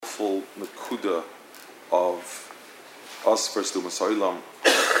wonderful nakuda of us versus the Masaylam.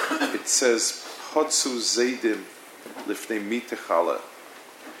 It says, Hodzu Zaydim Lifnei Mitechala.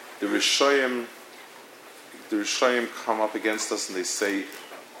 The Rishayim come up against us and they say,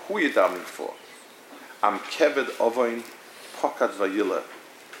 who are you davening for? Am Keved Ovain Pokat Vayila.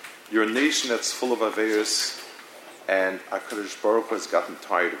 You're a nation that's full of Averis, and HaKadosh Baruch Hu has gotten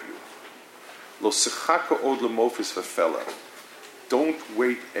tired of you. Lo Sechaka Od Lemofis Vefela. Don't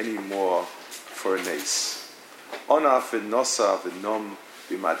wait anymore for a nace. Ona V'nosa V'nom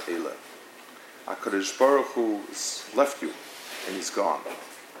B'mad Eila. HaKadosh Baruch Hu has left you, and he's gone.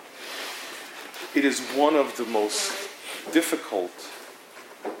 It is one of the most difficult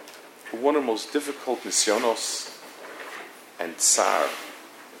nisyonos and tsar.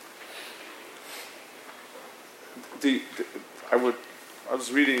 I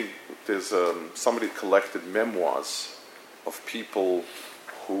was reading. There's somebody collected memoirs of people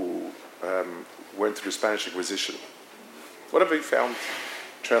who went through the Spanish Inquisition. Whatever he found,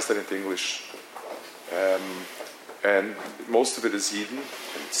 translated into English, and most of it is Yidden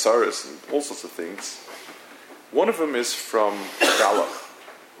and Tsaris and all sorts of things. One of them is from Galach.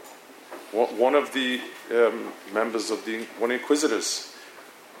 One of the members of one of the Inquisitors,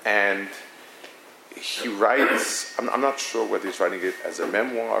 and he writes. I'm not sure whether he's writing it as a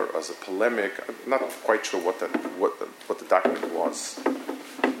memoir or as a polemic. I'm not quite sure what the document was,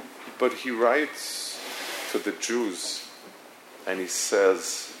 but he writes to the Jews, and he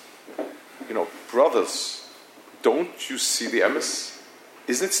says, brothers, don't you see the emes?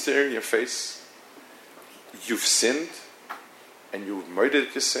 Isn't it staring in your face? You've sinned, and you've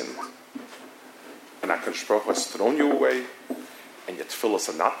murdered your sin. And HaKadosh Baruch Hu has thrown you away, and your tefillos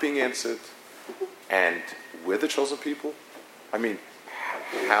are not being answered, and we're the chosen people. What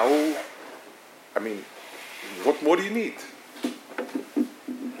more do you need?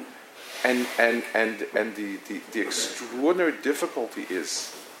 And the extraordinary difficulty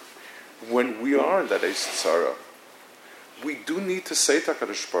is when we are in that Eis Tzara, we do need to say to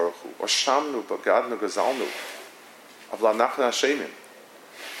HaKadosh Baruch Hu, Oshamnu, Bagadnu, Gazalnu, Avla Nachna Hashemim.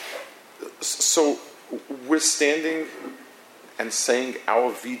 So we're standing and saying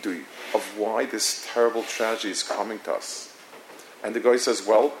our vidui of why this terrible tragedy is coming to us. And the guy says,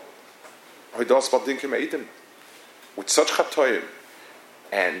 well, with such chatoyim,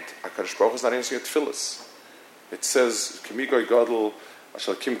 and HaKadosh Baruch Hu is not answering your tefillas. It says, Kimigoy Gadol,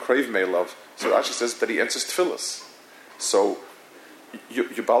 Ashal Kim Krave Meilov. So Rashi says that he answers tefillas. So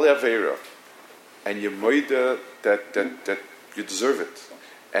you bali avera, and you moida that you deserve it,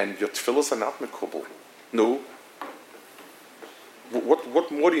 and your tefillas are not mekubal. No.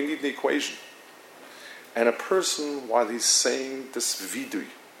 What more do you need in the equation? And a person, while he's saying this vidui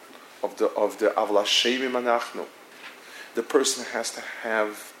of the avla shemim anachnu, the person has to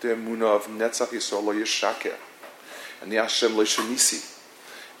have the emunah of netzach yisrael lo yishaker, and the Hashem lo yishanisi,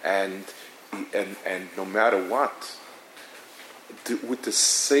 and no matter what, with the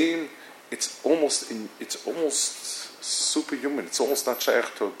same, it's almost superhuman. It's almost not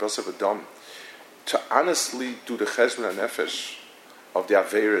shaykh to a b'asav adam to honestly do the cheshbon hanefesh of the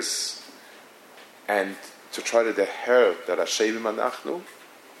averis, and to try to deher that Hashem anachnu,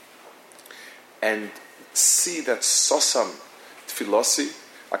 and see that sosam tfilosi,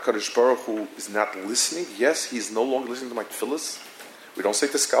 HaKadosh Baruch Hu is not listening. Yes, he is no longer listening to my tefillas. We don't say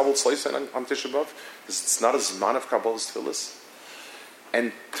teskabel tzloisen on Tisha B'av. It's not a zman of kabbalas tefillas.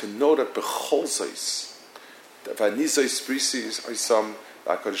 And to know that bechol zeis, that v'anizeis brisi is oisam,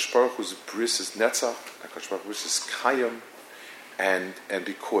 HaKadosh Baruch Hu's bris is netzach, HaKadosh Baruch Hu's is kayam, and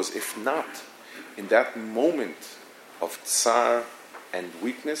because if not, in that moment of tsar and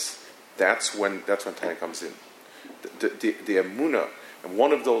weakness, that's when Tanya comes in. The emunah, and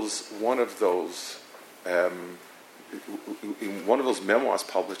one of those memoirs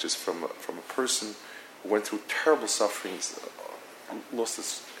published is from a person who went through terrible sufferings,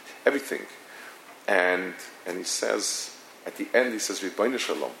 lost everything, and he says at the end, he says, Ribbono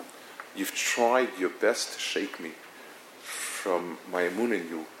Shalom, you've tried your best to shake me from my emunah in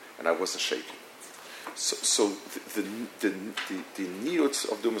you, and I wasn't shaking. So the niyutz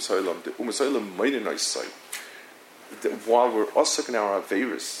of the Umasaylam, the Umasaylam Meinaisai, while we're osuk in our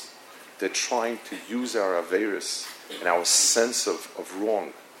averis, they're trying to use our averis and our sense of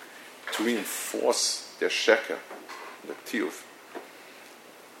wrong to reinforce their sheker, their tiyuv.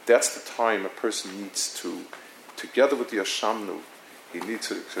 That's the time a person needs to, together with the Yashamnu, he needs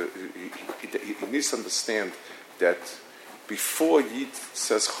to understand that before Yid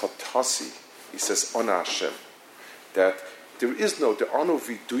says Chotasi, he says Ona Hashem, that there are no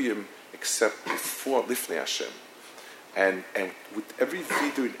viduyim except before Lifnei Hashem. And with every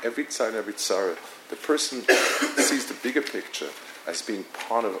vidui, in every tzar and every tzara, the person sees the bigger picture as being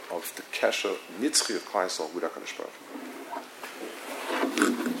part of the kesher nitzchi of Klal Yisrael with HaKadosh Baruch Hu.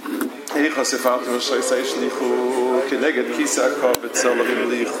 Eichos efartim v'shoisei shlichu keneged kisei hakavod tzolachim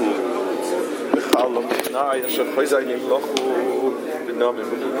lichu v'chalom v'nai asher choizei nimlochu v'nomim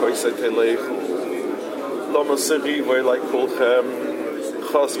v'koisei telechu lama serivo elai kulchem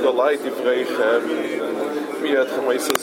chos golai divreichem miyad chameisas